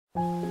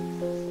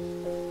Alone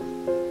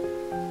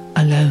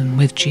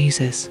with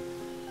Jesus,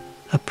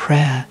 a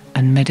prayer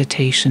and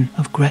meditation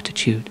of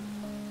gratitude.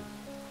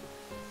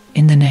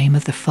 In the name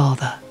of the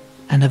Father,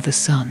 and of the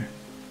Son,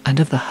 and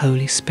of the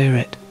Holy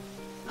Spirit.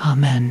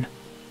 Amen.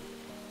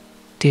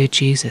 Dear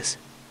Jesus,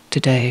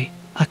 today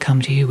I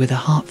come to you with a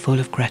heart full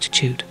of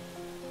gratitude.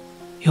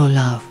 Your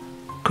love,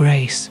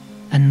 grace,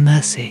 and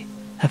mercy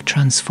have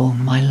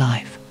transformed my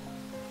life.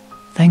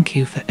 Thank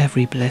you for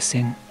every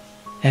blessing,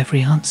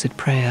 every answered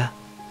prayer,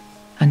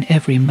 and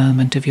every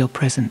moment of your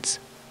presence.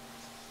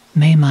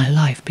 May my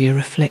life be a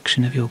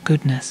reflection of your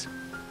goodness,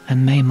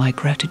 and may my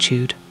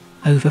gratitude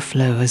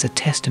overflow as a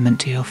testament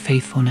to your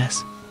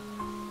faithfulness.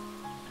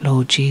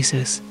 Lord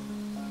Jesus,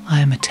 I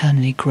am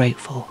eternally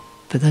grateful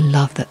for the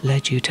love that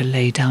led you to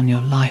lay down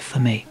your life for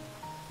me.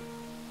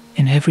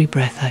 In every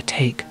breath I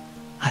take,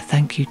 I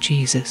thank you,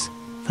 Jesus,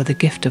 for the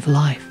gift of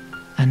life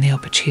and the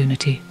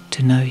opportunity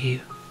to know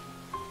you.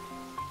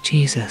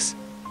 Jesus,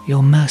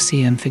 your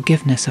mercy and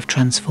forgiveness have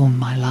transformed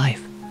my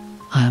life.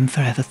 I am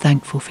forever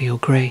thankful for your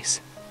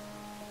grace.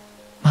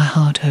 My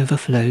heart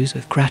overflows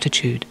with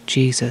gratitude,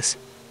 Jesus,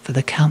 for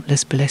the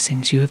countless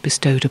blessings you have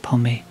bestowed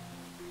upon me.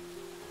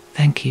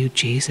 Thank you,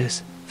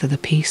 Jesus, for the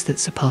peace that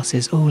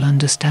surpasses all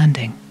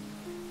understanding,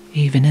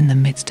 even in the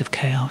midst of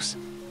chaos.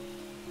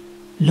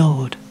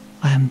 Lord,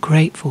 I am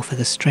grateful for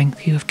the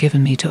strength you have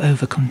given me to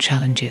overcome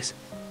challenges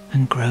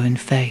and grow in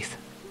faith.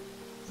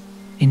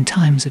 In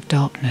times of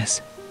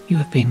darkness, you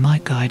have been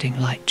my guiding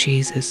light,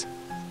 Jesus.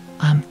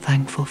 I am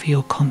thankful for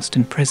your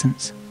constant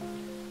presence.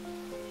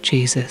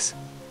 Jesus,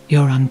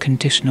 your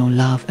unconditional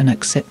love and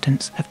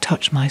acceptance have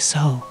touched my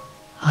soul.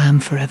 I am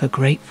forever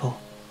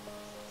grateful.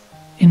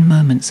 In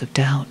moments of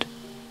doubt,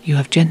 you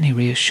have gently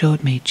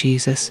reassured me,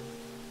 Jesus.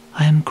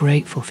 I am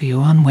grateful for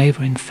your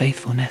unwavering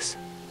faithfulness.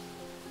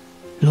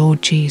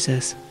 Lord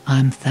Jesus, I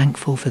am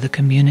thankful for the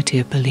community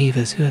of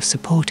believers who have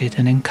supported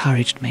and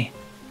encouraged me.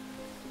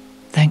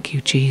 Thank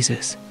you,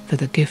 Jesus, for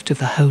the gift of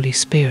the Holy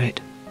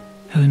Spirit,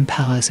 who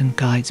empowers and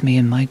guides me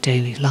in my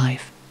daily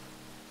life.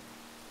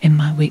 In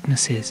my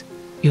weaknesses,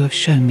 you have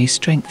shown me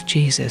strength,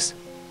 Jesus.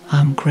 I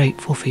am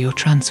grateful for your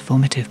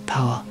transformative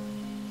power.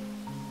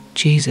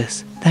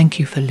 Jesus, thank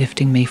you for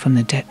lifting me from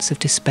the depths of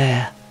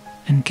despair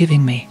and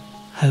giving me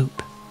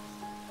hope.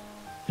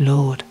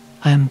 Lord,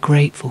 I am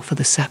grateful for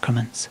the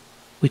sacraments,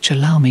 which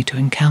allow me to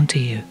encounter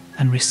you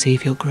and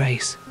receive your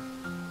grace.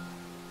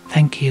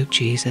 Thank you,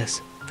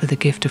 Jesus, for the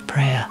gift of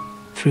prayer,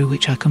 through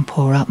which I can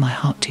pour out my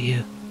heart to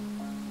you.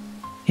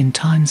 In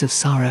times of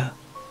sorrow,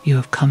 you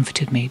have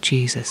comforted me,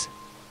 Jesus.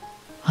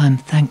 I am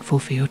thankful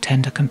for your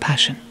tender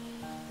compassion.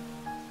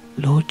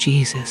 Lord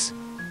Jesus,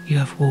 you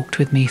have walked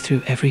with me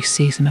through every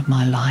season of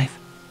my life.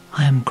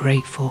 I am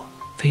grateful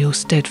for your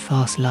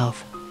steadfast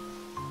love.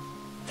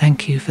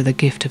 Thank you for the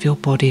gift of your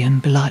body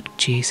and blood,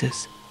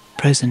 Jesus,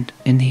 present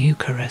in the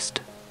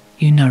Eucharist.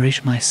 You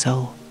nourish my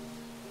soul.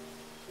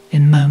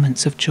 In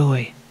moments of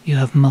joy, you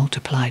have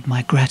multiplied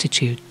my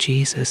gratitude,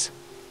 Jesus.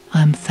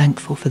 I am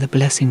thankful for the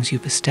blessings you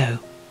bestow.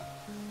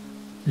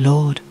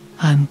 Lord,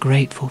 I am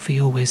grateful for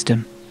your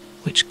wisdom,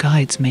 which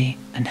guides me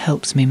and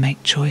helps me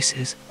make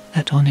choices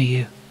that honor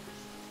you.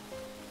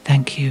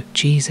 Thank you,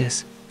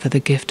 Jesus, for the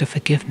gift of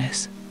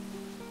forgiveness,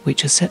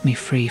 which has set me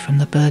free from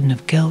the burden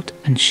of guilt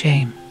and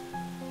shame.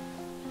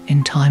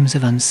 In times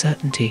of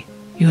uncertainty,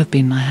 you have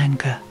been my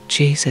anchor,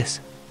 Jesus.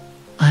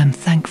 I am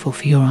thankful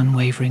for your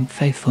unwavering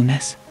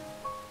faithfulness.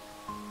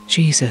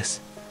 Jesus,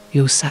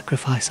 your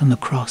sacrifice on the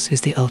cross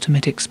is the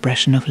ultimate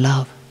expression of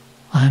love.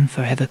 I am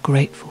forever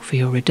grateful for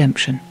your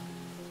redemption.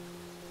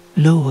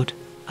 Lord,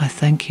 I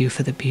thank you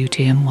for the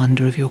beauty and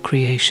wonder of your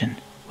creation,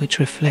 which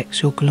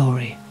reflects your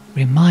glory,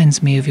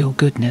 reminds me of your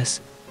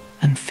goodness,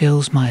 and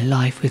fills my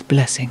life with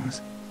blessings.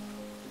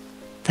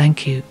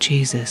 Thank you,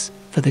 Jesus,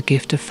 for the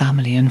gift of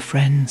family and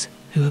friends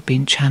who have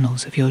been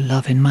channels of your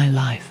love in my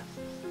life.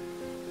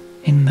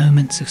 In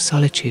moments of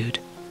solitude,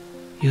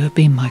 you have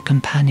been my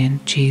companion,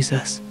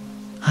 Jesus.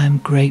 I am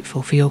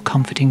grateful for your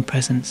comforting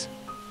presence.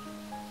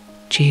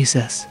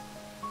 Jesus,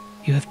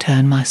 you have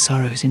turned my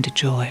sorrows into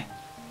joy,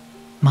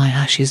 my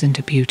ashes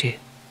into beauty.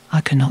 I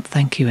cannot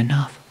thank you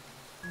enough.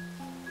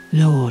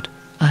 Lord,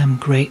 I am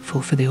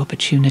grateful for the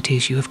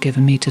opportunities you have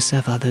given me to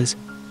serve others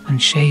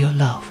and share your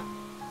love.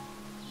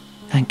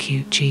 Thank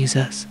you,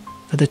 Jesus,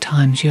 for the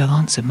times you have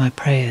answered my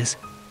prayers,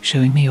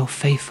 showing me your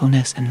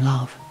faithfulness and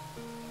love.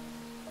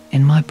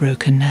 In my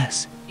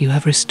brokenness, you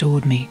have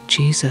restored me,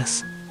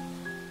 Jesus.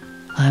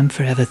 I am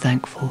forever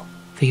thankful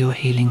for your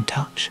healing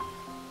touch.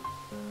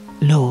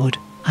 Lord,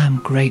 I am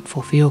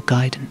grateful for your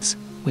guidance,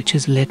 which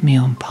has led me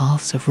on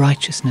paths of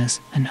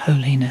righteousness and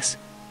holiness.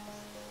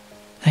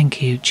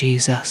 Thank you,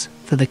 Jesus,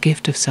 for the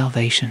gift of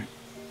salvation,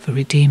 for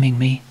redeeming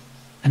me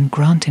and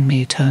granting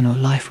me eternal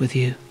life with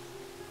you.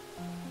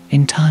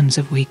 In times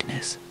of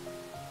weakness,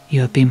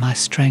 you have been my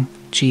strength,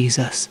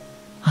 Jesus.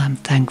 I am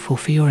thankful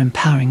for your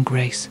empowering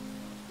grace.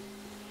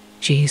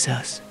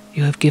 Jesus,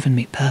 you have given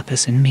me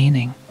purpose and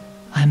meaning.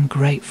 I am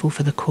grateful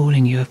for the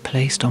calling you have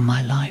placed on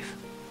my life.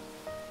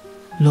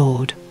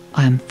 Lord,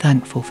 I am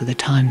thankful for the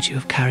times you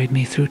have carried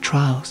me through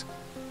trials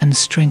and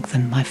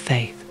strengthen my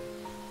faith.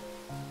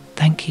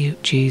 Thank you,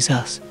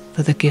 Jesus,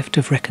 for the gift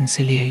of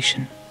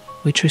reconciliation,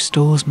 which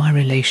restores my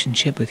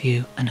relationship with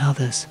you and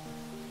others.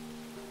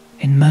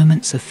 In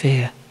moments of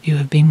fear, you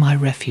have been my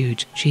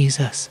refuge,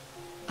 Jesus.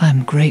 I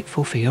am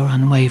grateful for your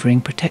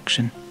unwavering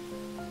protection.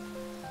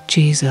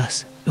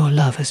 Jesus, your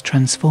love has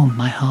transformed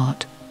my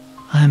heart.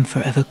 I am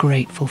forever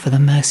grateful for the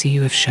mercy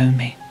you have shown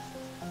me.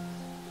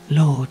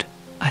 Lord,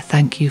 I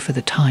thank you for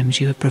the times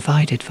you have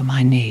provided for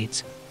my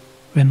needs,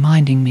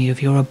 reminding me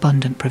of your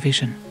abundant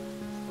provision.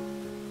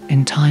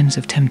 In times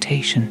of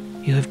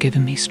temptation, you have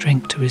given me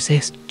strength to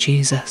resist.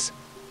 Jesus,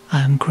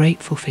 I am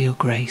grateful for your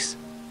grace.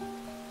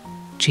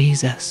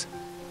 Jesus,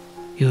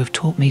 you have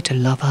taught me to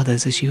love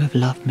others as you have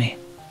loved me.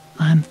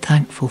 I am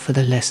thankful for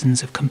the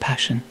lessons of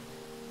compassion.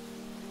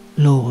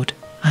 Lord,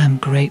 I am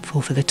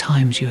grateful for the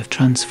times you have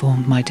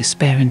transformed my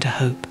despair into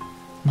hope,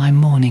 my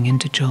mourning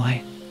into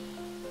joy.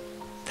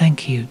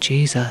 Thank you,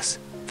 Jesus,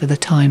 for the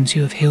times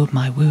you have healed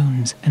my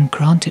wounds and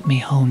granted me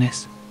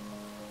wholeness.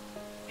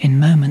 In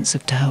moments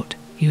of doubt,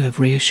 you have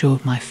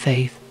reassured my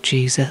faith.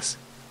 Jesus,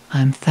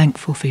 I am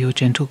thankful for your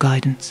gentle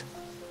guidance.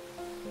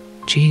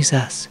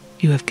 Jesus,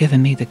 you have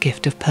given me the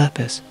gift of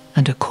purpose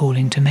and a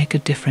calling to make a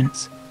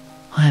difference.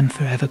 I am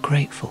forever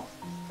grateful.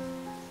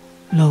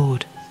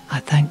 Lord, I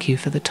thank you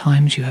for the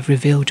times you have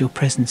revealed your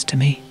presence to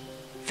me,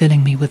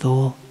 filling me with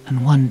awe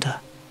and wonder.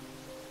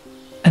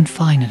 And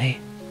finally,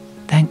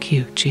 thank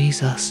you,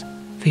 Jesus,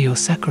 for your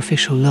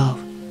sacrificial love,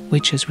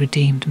 which has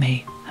redeemed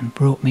me and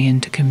brought me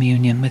into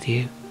communion with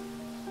you.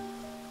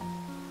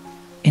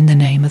 In the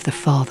name of the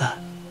Father,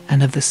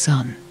 and of the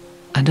Son,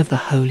 and of the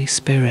Holy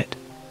Spirit.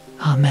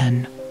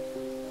 Amen.